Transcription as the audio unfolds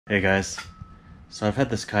Hey guys, so I've had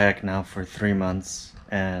this kayak now for 3 months,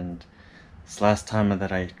 and this last time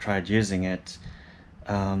that I tried using it,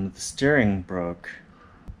 the steering broke,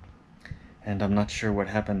 and I'm not sure what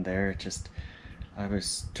happened there. I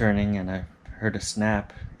was turning and I heard a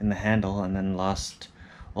snap in the handle and then lost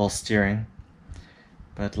all steering,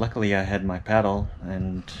 but luckily I had my paddle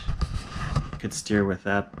and could steer with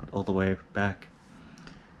that all the way back.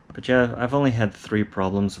 But yeah, I've only had 3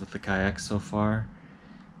 problems with the kayak so far,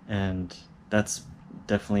 and that's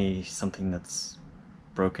definitely something that's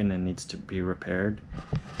broken and needs to be repaired.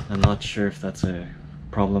 I'm not sure if that's a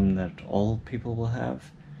problem that all people will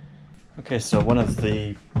have. Okay, so one of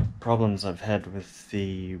the problems I've had with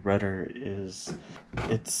the rudder is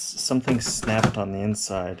something snapped on the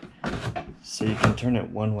inside, so you can turn it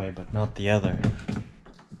one way but not the other.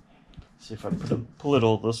 See, if I pull it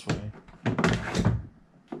all this way,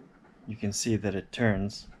 you can see that it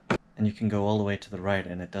turns, and you can go all the way to the right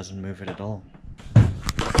and it doesn't move it at all.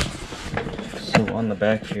 So on the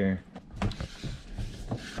back here,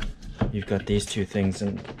 you've got these 2 things,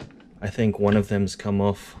 and I think one of them's come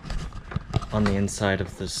off on the inside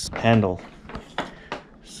of this handle.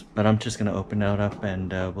 But I'm just gonna open that up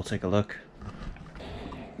and we'll take a look.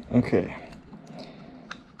 Okay.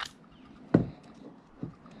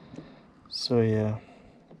 So yeah.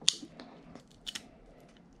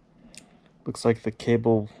 Looks like the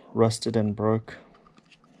cable rusted and broke.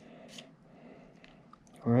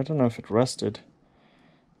 Or I don't know if it rusted.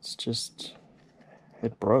 It's just,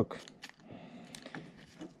 it broke.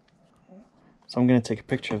 So I'm going to take a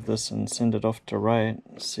picture of this and send it off to Riot,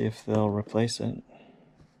 see if they'll replace it.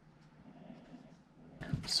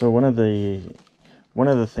 So one of the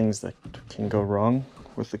things that can go wrong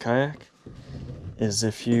with the kayak is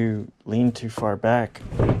if you lean too far back.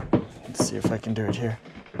 Let's see if I can do it here.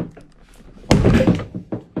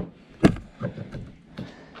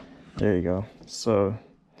 There you go. So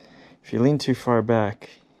if you lean too far back,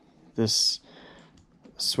 this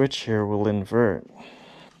switch here will invert.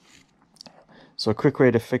 So a quick way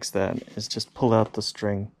to fix that is just pull out the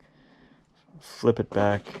string, flip it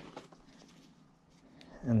back,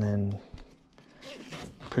 and then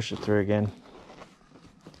push it through again,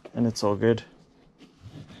 and it's all good.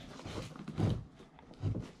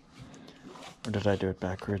 Or did I do it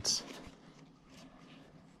backwards?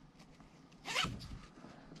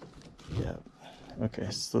 Yeah. Okay,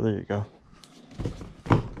 so there you go.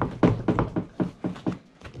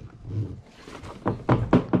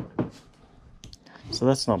 So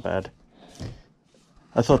that's not bad.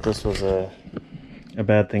 I thought this was a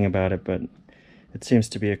bad thing about it, but it seems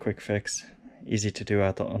to be a quick fix. Easy to do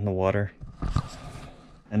out on the water.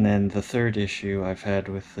 And then the third issue I've had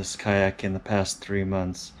with this kayak in the past 3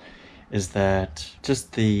 months is that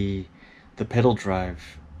just the pedal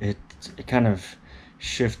drive, it kind of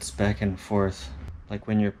shifts back and forth like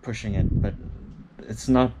when you're pushing it, but it's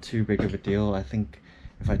not too big of a deal. I think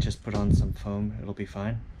if I just put on some foam, it'll be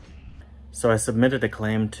fine. So I submitted a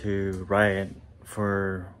claim to Riot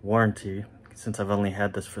for warranty since I've only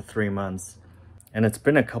had this for 3 months, and it's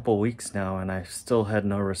been a couple weeks now and I still had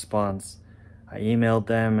no response. I emailed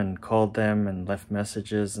them and called them and left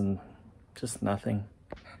messages and just nothing.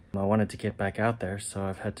 I wanted to get back out there, so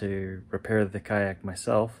I've had to repair the kayak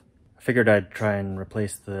myself. I figured I'd try and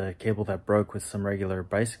replace the cable that broke with some regular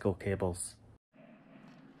bicycle cables.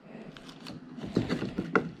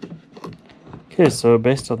 Okay, so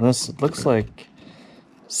based on this, it looks like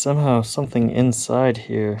somehow something inside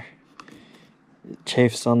here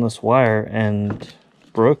chafes on this wire and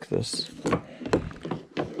broke this.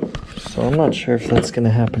 So I'm not sure if that's going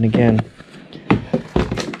to happen again.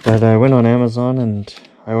 But I went on Amazon and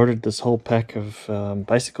I ordered this whole pack of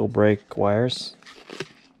bicycle brake wires.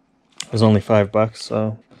 It was only $5,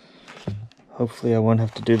 so hopefully I won't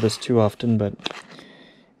have to do this too often, but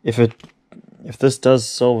if this does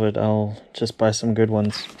solve it, I'll just buy some good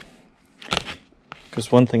ones.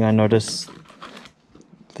 Because one thing I noticed,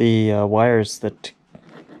 the wires that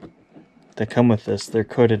come with this, they're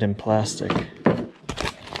coated in plastic.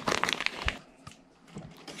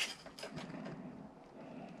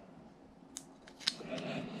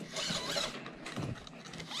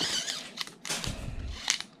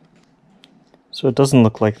 So it doesn't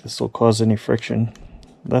look like this will cause any friction.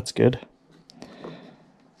 That's good.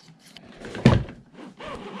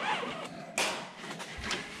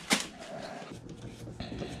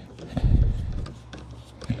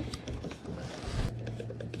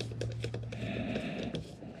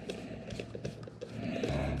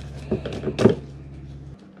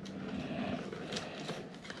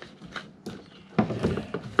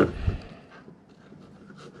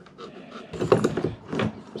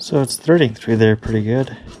 So it's threading through there pretty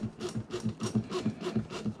good.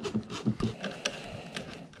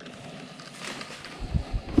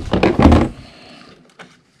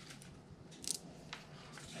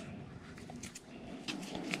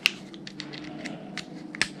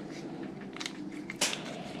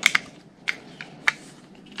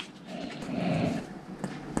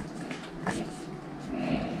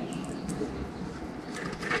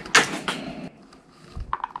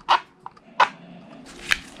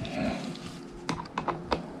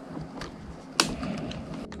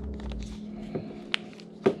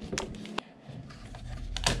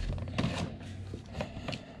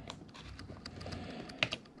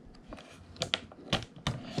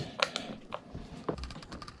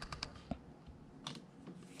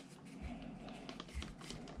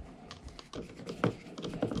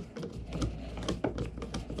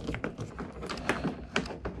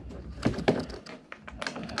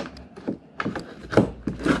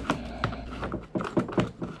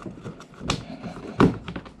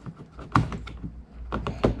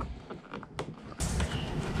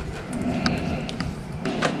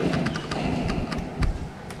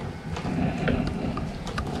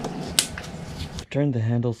 turned the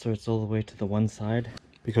handle so it's all the way to the one side,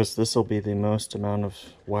 because this will be the most amount of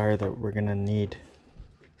wire that we're gonna need.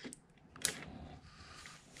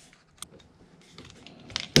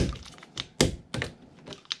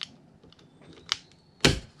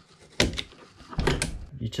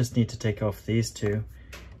 You just need to take off these two,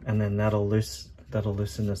 and then that'll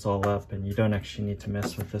loosen this all up, and you don't actually need to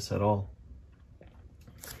mess with this at all.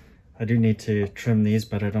 I do need to trim these,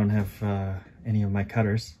 but I don't have any of my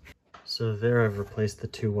cutters. So there I've replaced the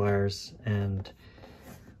two wires, and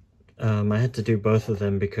I had to do both of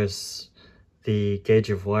them because the gauge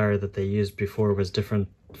of wire that they used before was different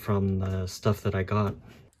from the stuff that I got.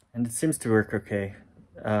 And it seems to work okay.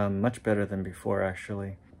 Much better than before,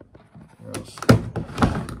 actually.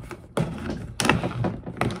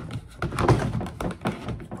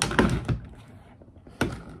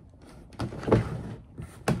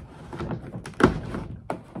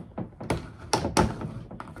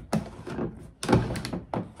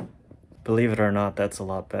 Believe it or not, that's a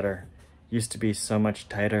lot better. Used to be so much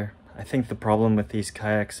tighter. I think the problem with these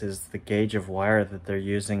kayaks is the gauge of wire that they're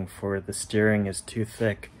using for the steering is too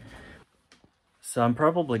thick. So I'm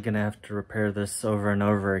probably gonna have to repair this over and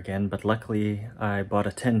over again, but luckily I bought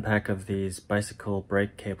a 10-pack of these bicycle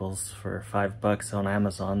brake cables for $5 on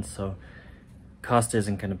Amazon, so cost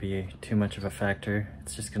isn't gonna be too much of a factor.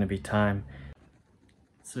 It's just gonna be time.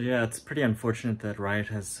 So yeah, it's pretty unfortunate that Riot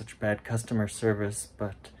has such bad customer service,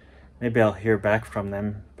 but maybe I'll hear back from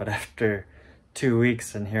them. But after 2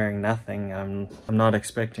 weeks and hearing nothing, I'm not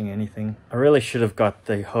expecting anything. I really should have got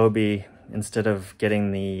the Hobbie instead of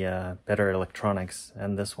getting the better electronics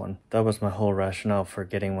and this one. That was my whole rationale for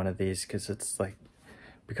getting one of these, because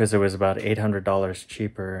it was about $800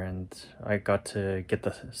 cheaper, and I got to get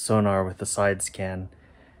the sonar with the side scan.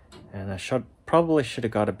 And I probably should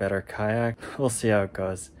have got a better kayak. We'll see how it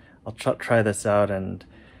goes. I'll try this out, and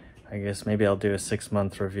I guess maybe I'll do a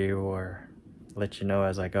 6-month review or let you know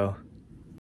as I go.